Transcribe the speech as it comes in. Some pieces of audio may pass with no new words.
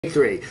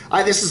Three.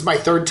 This is my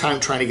third time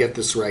trying to get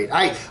this right.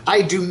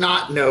 I do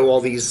not know all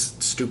these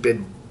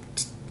stupid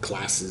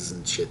classes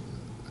and shit.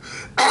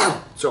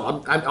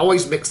 So I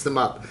always mix them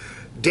up.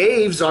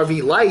 Dave's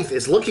RV Life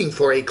is looking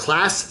for a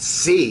Class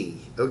C,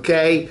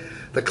 okay?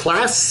 The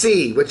Class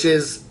C, which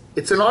is,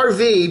 it's an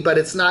RV, but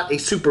it's not a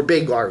super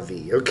big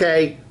RV,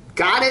 okay?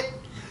 Got it?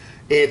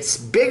 It's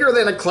bigger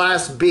than a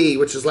Class B,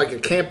 which is like a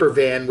camper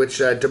van,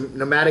 which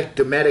Nomadic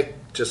Dometic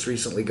just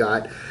recently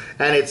got.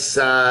 And it's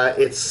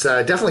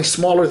definitely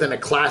smaller than a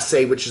Class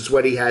A, which is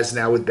what he has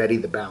now with Betty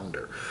the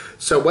Bounder.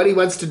 So what he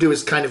wants to do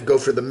is kind of go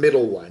for the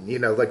middle one, you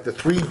know, like the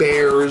three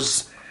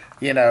bears,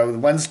 you know,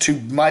 one's too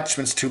much,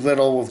 one's too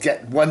little. We'll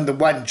get the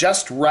one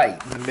just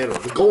right in the middle,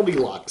 the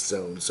Goldilocks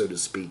zone, so to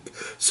speak.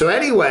 So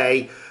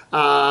anyway,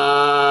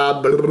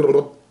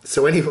 so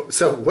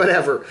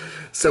whatever.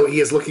 So he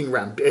is looking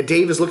around.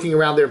 Dave is looking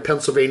around there in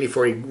Pennsylvania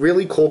for a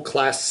really cool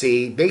Class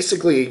C,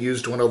 basically a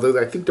used one, although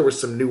I think there were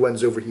some new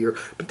ones over here.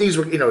 But these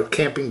were, you know,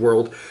 Camping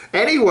World.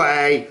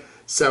 Anyway,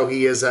 so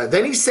he is,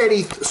 then he said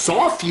he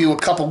saw a few a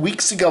couple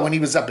weeks ago when he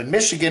was up in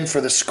Michigan for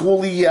the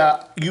Schoolie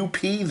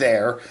UP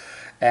there.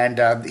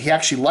 And he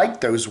actually liked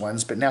those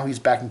ones, but now he's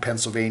back in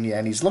Pennsylvania,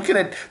 and he's looking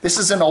at, this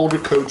is an older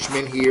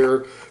Coachman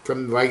here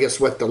from, I guess,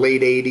 what, the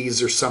late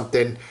 80s or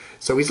something.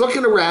 So he's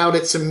looking around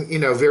at some, you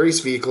know, various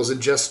vehicles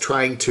and just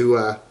trying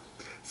to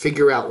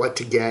figure out what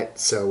to get.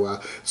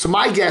 So so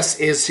my guess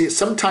is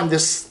sometime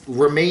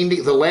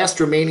the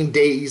last remaining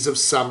days of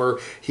summer,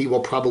 he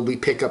will probably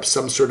pick up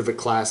some sort of a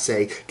Class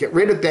A, get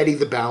rid of Betty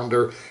the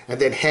Bounder,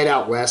 and then head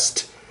out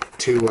west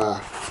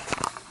to...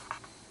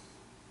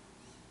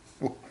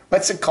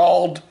 what's it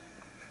called?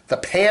 The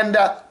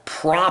Panda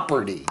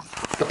Property.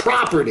 The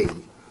Property.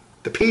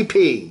 The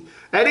PP.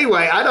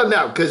 Anyway, I don't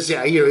know, because,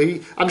 yeah, you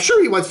know, I'm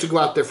sure he wants to go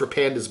out there for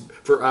Aja's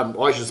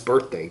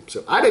birthday.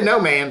 So, I don't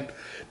know, man.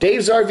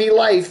 Dave's RV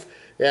Life,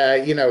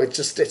 you know,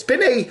 it's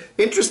been a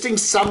interesting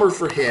summer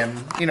for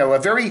him. You know, a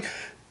very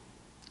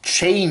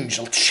change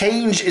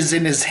is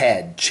in his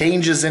head.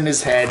 Change is in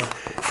his head,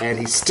 and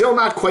he's still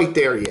not quite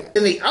there yet.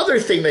 And the other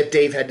thing that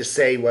Dave had to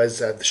say was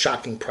the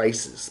shocking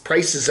prices.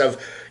 Prices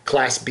of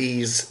Class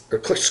B's, or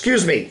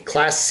excuse me,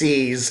 Class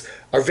C's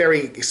are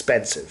very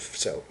expensive.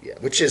 So, yeah,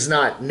 which is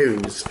not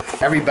news.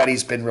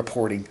 Everybody's been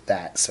reporting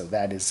that. So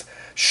that is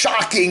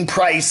shocking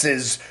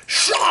prices.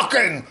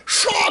 Shocking!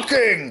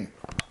 Shocking!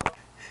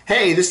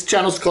 Hey, this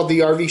channel is called The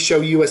RV Show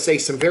USA.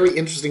 Some very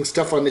interesting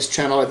stuff on this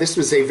channel. This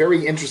was a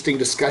very interesting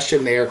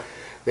discussion there.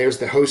 There's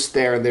the host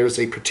there, and there's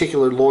a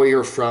particular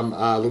lawyer from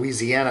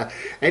Louisiana.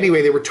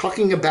 Anyway, they were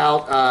talking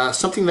about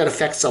something that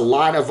affects a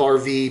lot of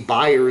RV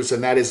buyers,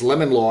 and that is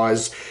lemon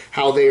laws,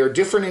 how they are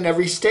different in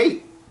every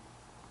state.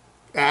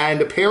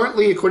 And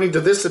apparently, according to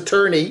this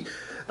attorney,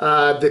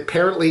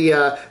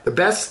 the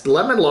best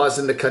lemon laws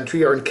in the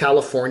country are in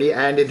California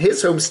and in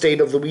his home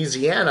state of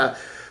Louisiana.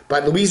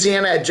 But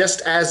Louisiana,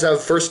 just as of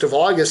 1st of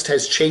August,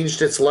 has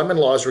changed its lemon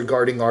laws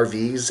regarding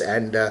RVs,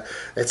 and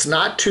it's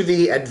not to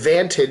the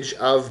advantage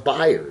of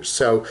buyers.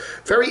 So,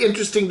 very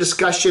interesting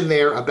discussion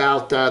there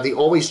about the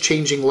always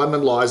changing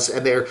lemon laws.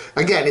 And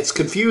again, it's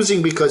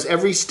confusing because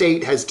every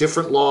state has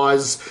different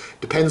laws,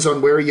 depends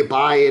on where you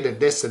buy it, and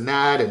this and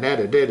that, and that,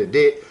 and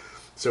that.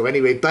 So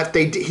anyway, but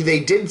they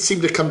did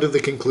seem to come to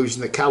the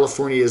conclusion that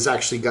California has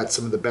actually got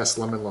some of the best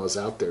lemon laws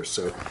out there.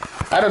 So,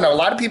 I don't know. A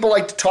lot of people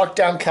like to talk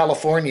down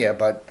California,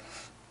 but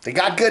they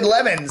got good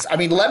lemons. I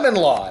mean, lemon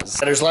laws.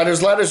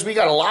 Letters. We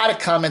got a lot of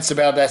comments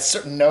about that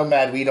certain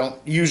nomad we don't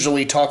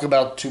usually talk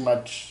about too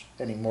much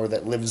anymore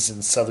that lives in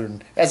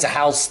has a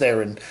house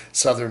there in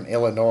southern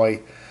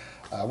Illinois.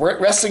 We're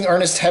at Wrestling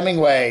Ernest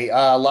Hemingway.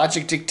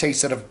 Logic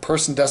dictates that if a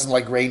person doesn't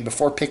like rain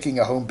before picking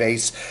a home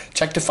base,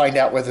 check to find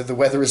out whether the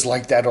weather is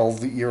like that all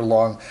year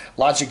long.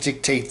 Logic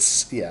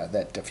dictates, yeah,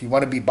 that if you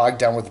want to be bogged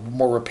down with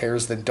more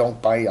repairs, then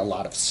don't buy a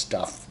lot of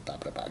stuff. Blah,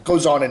 blah, blah. It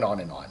goes on and on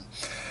and on.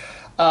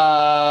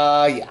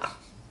 Yeah.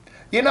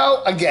 You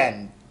know,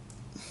 again,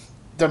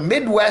 the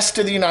Midwest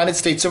of the United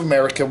States of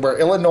America, where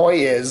Illinois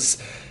is,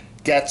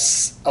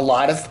 gets a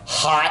lot of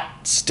hot,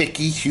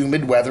 sticky,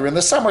 humid weather in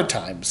the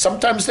summertime.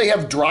 Sometimes they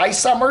have dry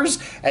summers,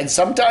 and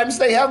sometimes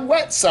they have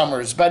wet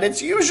summers, but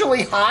it's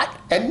usually hot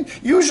and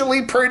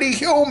usually pretty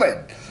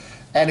humid.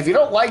 And if you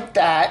don't like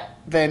that,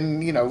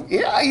 then, you know,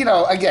 yeah, you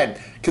know, again,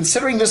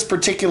 considering this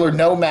particular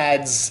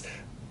nomad's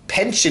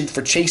penchant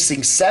for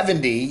chasing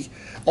 70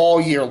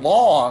 all year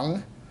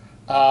long,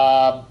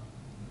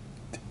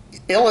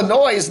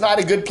 Illinois is not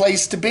a good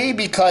place to be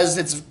because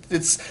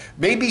it's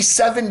maybe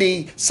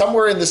 70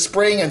 somewhere in the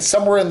spring and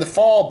somewhere in the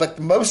fall, but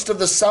most of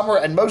the summer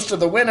and most of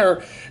the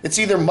winter, it's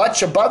either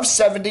much above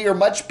 70 or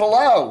much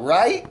below,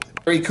 right?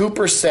 Barry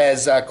Cooper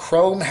says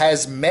Chrome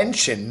has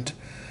mentioned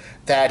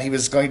that he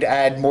was going to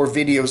add more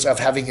videos of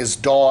having his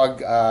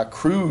dog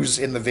cruise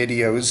in the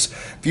videos.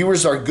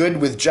 Viewers are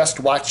good with just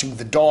watching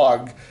the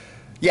dog.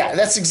 Yeah,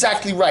 that's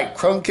exactly right.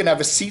 Crone can have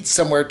a seat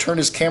somewhere, turn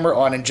his camera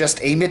on, and just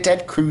aim it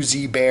at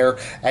Cruzy Bear,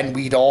 and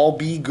we'd all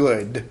be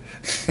good.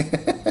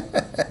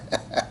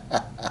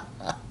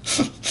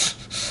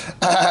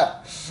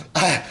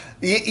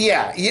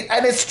 Yeah,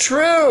 and it's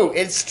true.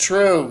 It's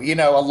true. You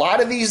know, a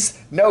lot of these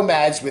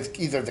nomads with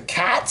either the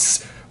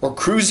cats or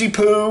Cruisy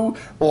Poo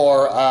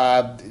or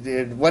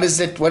what is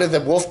it? What are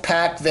the wolf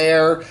pack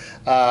there?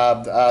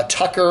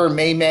 Tucker,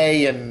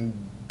 May, and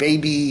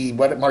Baby,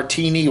 what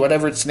Martini,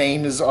 whatever its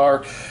names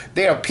are.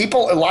 They are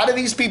people. A lot of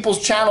these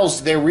people's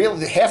channels, they're real.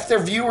 Half their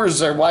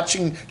viewers are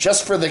watching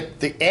just for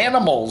the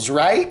animals,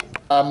 right?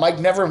 Mike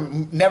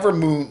Neverman.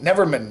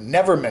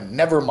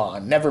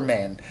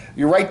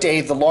 You're right,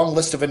 Dave. The long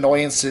list of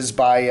annoyances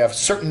by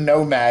certain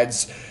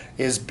nomads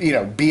is,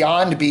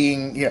 beyond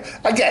being,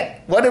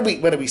 Again, what do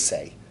we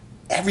say?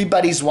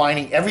 Everybody's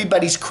whining.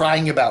 Everybody's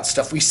crying about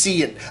stuff. We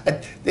see it.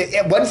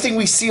 One thing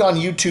we see on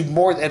YouTube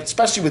more,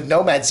 especially with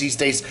nomads these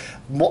days,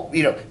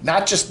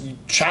 not just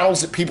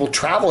channels that people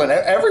travel in.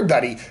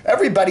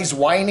 Everybody's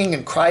whining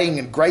and crying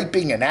and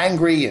griping and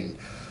angry and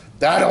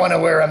I don't want to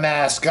wear a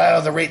mask.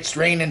 Oh, the rate's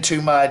raining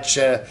too much.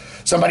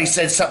 Somebody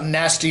said something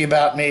nasty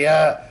about me.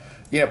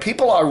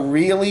 People are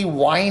really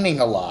whining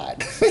a lot.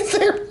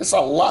 There's a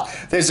lot.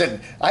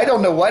 I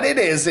don't know what it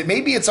is.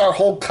 Maybe it's our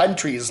whole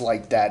country is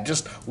like that.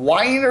 Just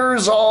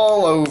whiners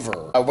all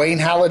over. Wayne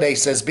Halliday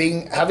says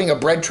having a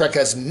bread truck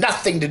has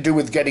nothing to do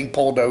with getting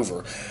pulled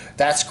over.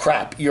 That's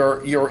crap.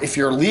 If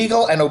you're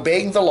legal and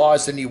obeying the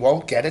laws, then you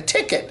won't get a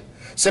ticket.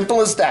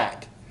 Simple as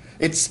that.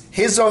 It's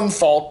his own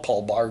fault,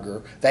 Paul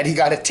Barger, that he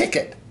got a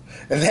ticket.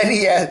 And then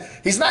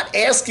he's not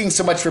asking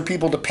so much for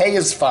people to pay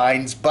his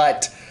fines,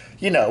 but,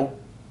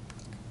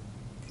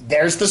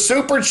 there's the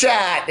super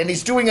chat, and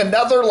he's doing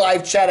another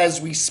live chat as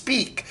we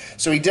speak.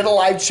 So he did a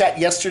live chat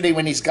yesterday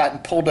when he's gotten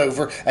pulled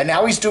over, and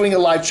now he's doing a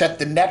live chat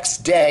the next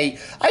day.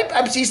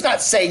 He's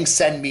not saying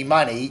send me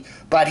money,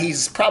 but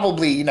he's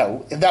probably,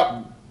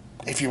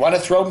 if you want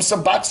to throw him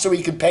some bucks so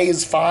he can pay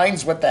his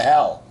fines, what the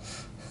hell?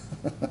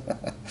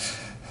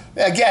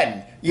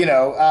 Again,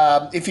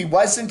 if he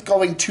wasn't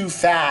going too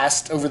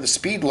fast over the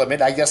speed limit,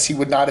 I guess he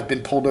would not have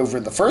been pulled over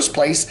in the first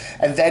place.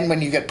 And then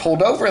when you get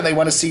pulled over and they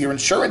want to see your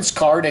insurance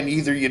card and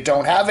either you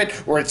don't have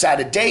it or it's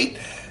out of date,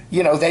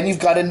 then you've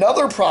got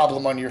another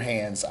problem on your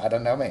hands. I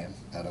don't know, man.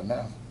 I don't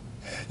know.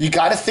 You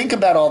got to think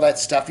about all that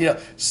stuff. And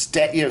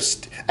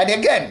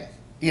again,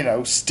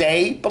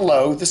 stay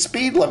below the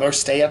speed limit or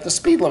stay at the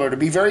speed limit. To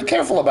be very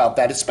careful about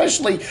that,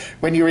 especially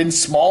when you're in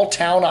small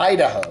town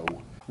Idaho.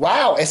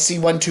 Wow,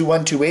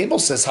 SC1212 Abel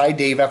says, hi,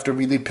 Dave. After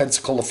we leave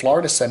Pensacola,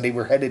 Florida Sunday,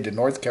 we're headed to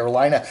North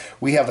Carolina.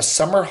 We have a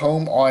summer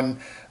home on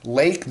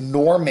Lake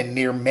Norman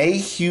near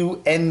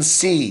Mayhew,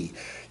 NC.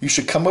 You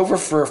should come over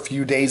for a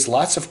few days.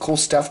 Lots of cool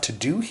stuff to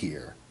do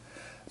here.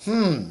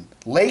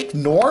 Lake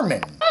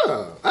Norman.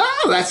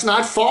 Oh, that's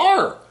not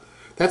far.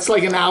 That's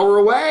like an hour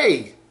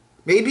away.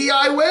 Maybe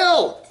I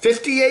will.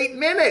 58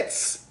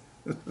 minutes.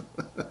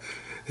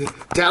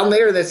 Down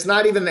there, that's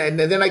not even, and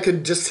then I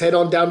could just head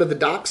on down to the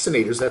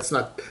Doxinators. That's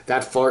not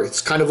that far.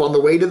 It's kind of on the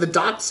way to the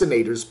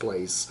Doxinators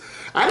place.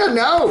 I don't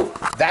know.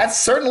 That's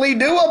certainly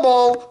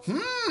doable.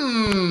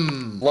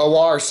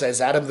 Loar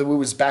says, Adam the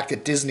Woo is back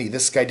at Disney.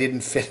 This guy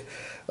didn't fit.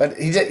 But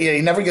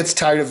he never gets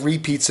tired of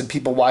repeats and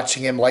people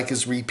watching him like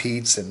his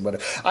repeats and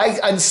whatever.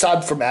 I'm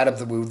subbed from Adam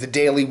the Woo, the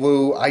Daily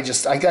Woo. I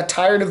got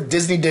tired of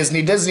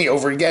Disney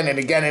over again and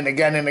again and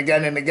again and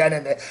again and again.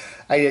 And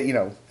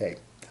hey.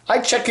 I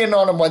check in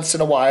on him once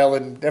in a while,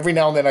 and every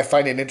now and then I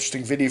find an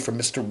interesting video from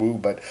Mr. Wu,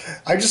 but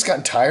I've just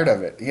gotten tired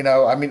of it.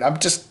 I'm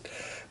just...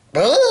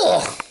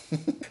 Ugh.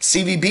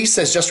 CVB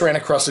says, just ran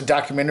across a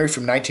documentary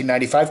from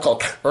 1995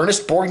 called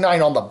Ernest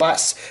Borgnine on the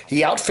Bus.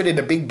 He outfitted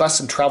a big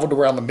bus and traveled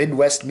around the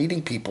Midwest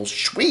meeting people.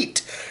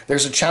 Sweet.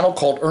 There's a channel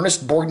called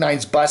Ernest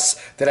Borgnine's Bus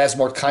that has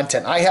more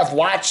content. I have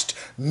watched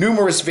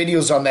numerous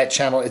videos on that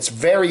channel. It's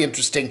very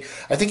interesting.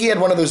 I think he had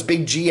one of those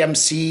big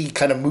GMC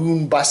kind of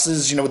moon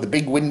buses, with the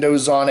big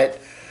windows on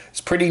it. It's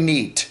pretty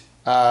neat.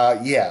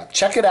 Yeah,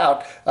 check it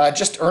out.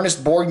 Just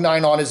Ernest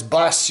Borgnine on his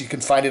bus. You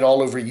can find it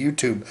all over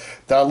YouTube.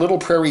 The Little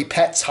Prairie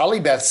Pets,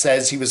 Hollybeth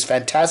says he was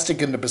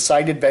fantastic in the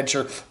Beside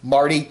Adventure,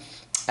 Marty,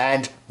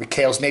 and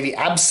McHale's Navy.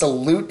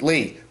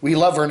 Absolutely. We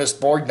love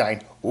Ernest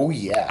Borgnine. Oh,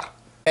 yeah.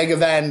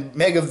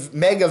 Mega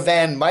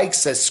Van Mike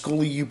says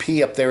School UP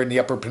up there in the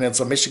Upper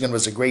Peninsula, Michigan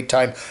was a great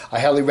time. I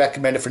highly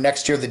recommend it for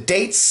next year. The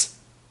dates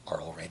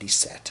are already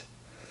set.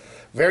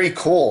 Very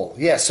cool.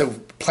 Yeah, so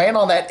plan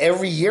on that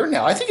every year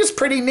now. I think it's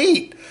pretty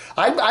neat.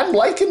 I'm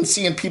liking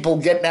seeing people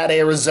getting out of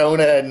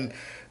Arizona and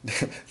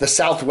the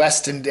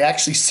Southwest and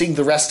actually seeing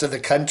the rest of the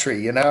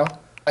country,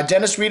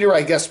 Dennis Reader,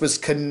 I guess, was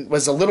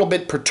a little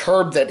bit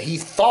perturbed that he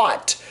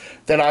thought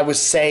that I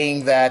was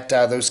saying that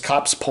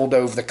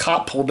the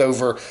cop pulled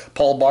over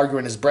Paul Barger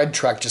in his bread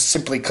truck just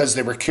simply because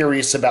they were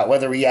curious about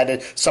whether he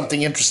had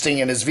something interesting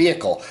in his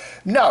vehicle.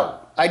 No,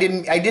 I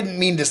didn't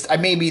mean to.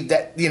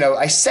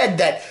 I said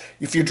that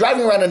if you're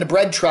driving around in a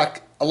bread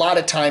truck, a lot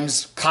of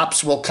times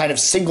cops will kind of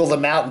single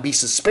them out and be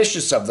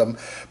suspicious of them.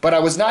 But I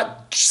was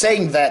not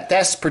saying that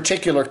this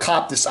particular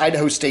cop, this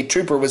Idaho State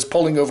Trooper, was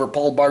pulling over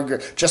Paul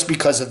Barger just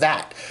because of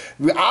that.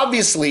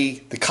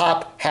 Obviously, the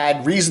cop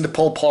had reason to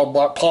pull Paul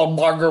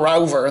Barger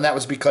over, and that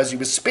was because he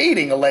was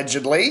speeding,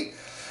 allegedly.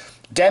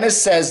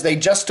 Dennis says they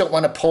just don't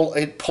want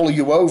to pull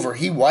you over.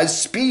 He was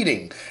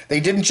speeding. They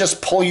didn't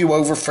just pull you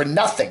over for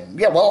nothing.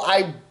 Yeah, well,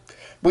 I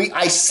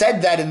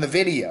said that in the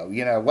video.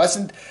 It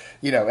wasn't.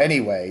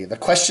 Anyway, the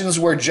questions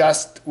were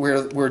just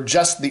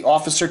the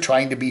officer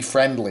trying to be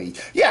friendly.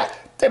 Yeah,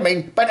 I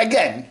mean, but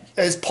again,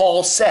 as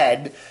Paul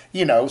said,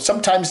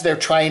 sometimes they're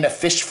trying to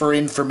fish for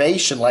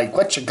information, like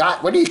what you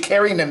got, what are you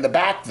carrying in the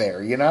back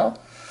there,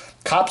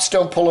 Cops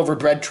don't pull over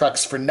bread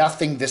trucks for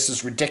nothing. This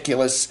is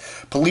ridiculous.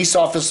 Police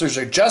officers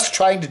are just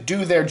trying to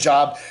do their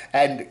job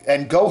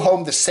and go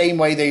home the same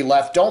way they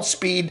left. Don't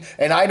speed,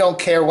 and I don't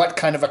care what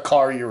kind of a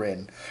car you're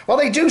in. Well,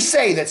 they do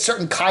say that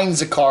certain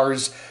kinds of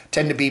cars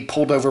tend to be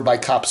pulled over by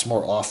cops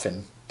more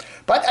often.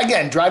 But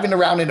again, driving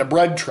around in a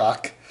bread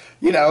truck,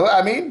 they're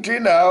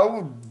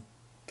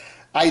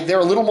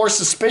a little more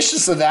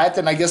suspicious of that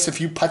than I guess if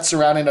you putz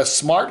around in a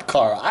smart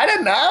car. I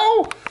don't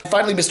know.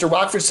 Finally, Mr.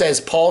 Rockford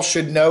says Paul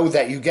should know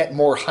that you get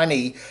more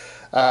honey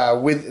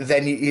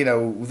than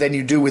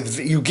you do with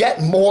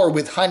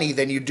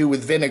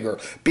vinegar.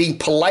 Being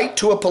polite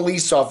to a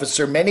police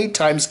officer many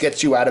times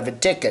gets you out of a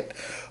ticket.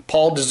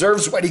 Paul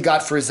deserves what he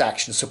got for his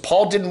actions. So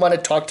Paul didn't want to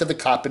talk to the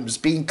cop and was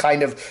being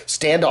kind of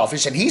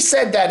standoffish, and he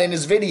said that in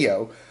his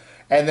video.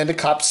 And then the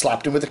cop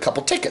slapped him with a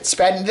couple tickets,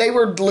 and they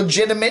were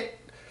legitimate.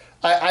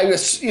 I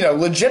was,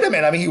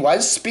 legitimate. I mean, he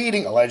was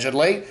speeding,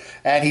 allegedly,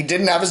 and he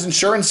didn't have his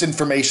insurance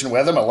information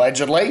with him,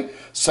 allegedly.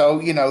 So,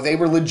 they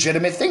were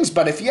legitimate things.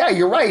 But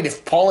you're right.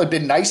 If Paul had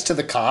been nice to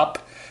the cop,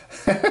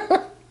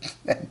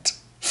 and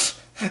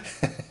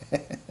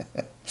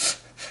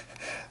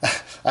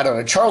I don't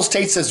know. Charles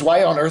Tate says,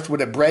 why on earth would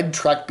a bread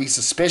truck be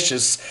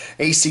suspicious?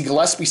 A.C.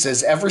 Gillespie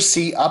says, ever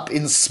see Up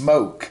in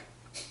Smoke?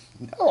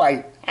 No,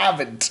 I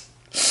haven't.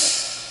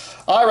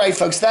 All right,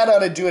 folks, that ought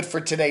to do it for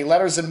today.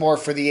 Letters and more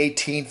for the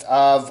 18th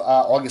of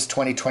August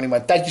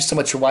 2021. Thank you so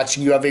much for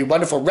watching. You have a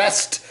wonderful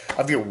rest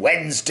of your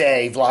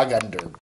Wednesday vlog under.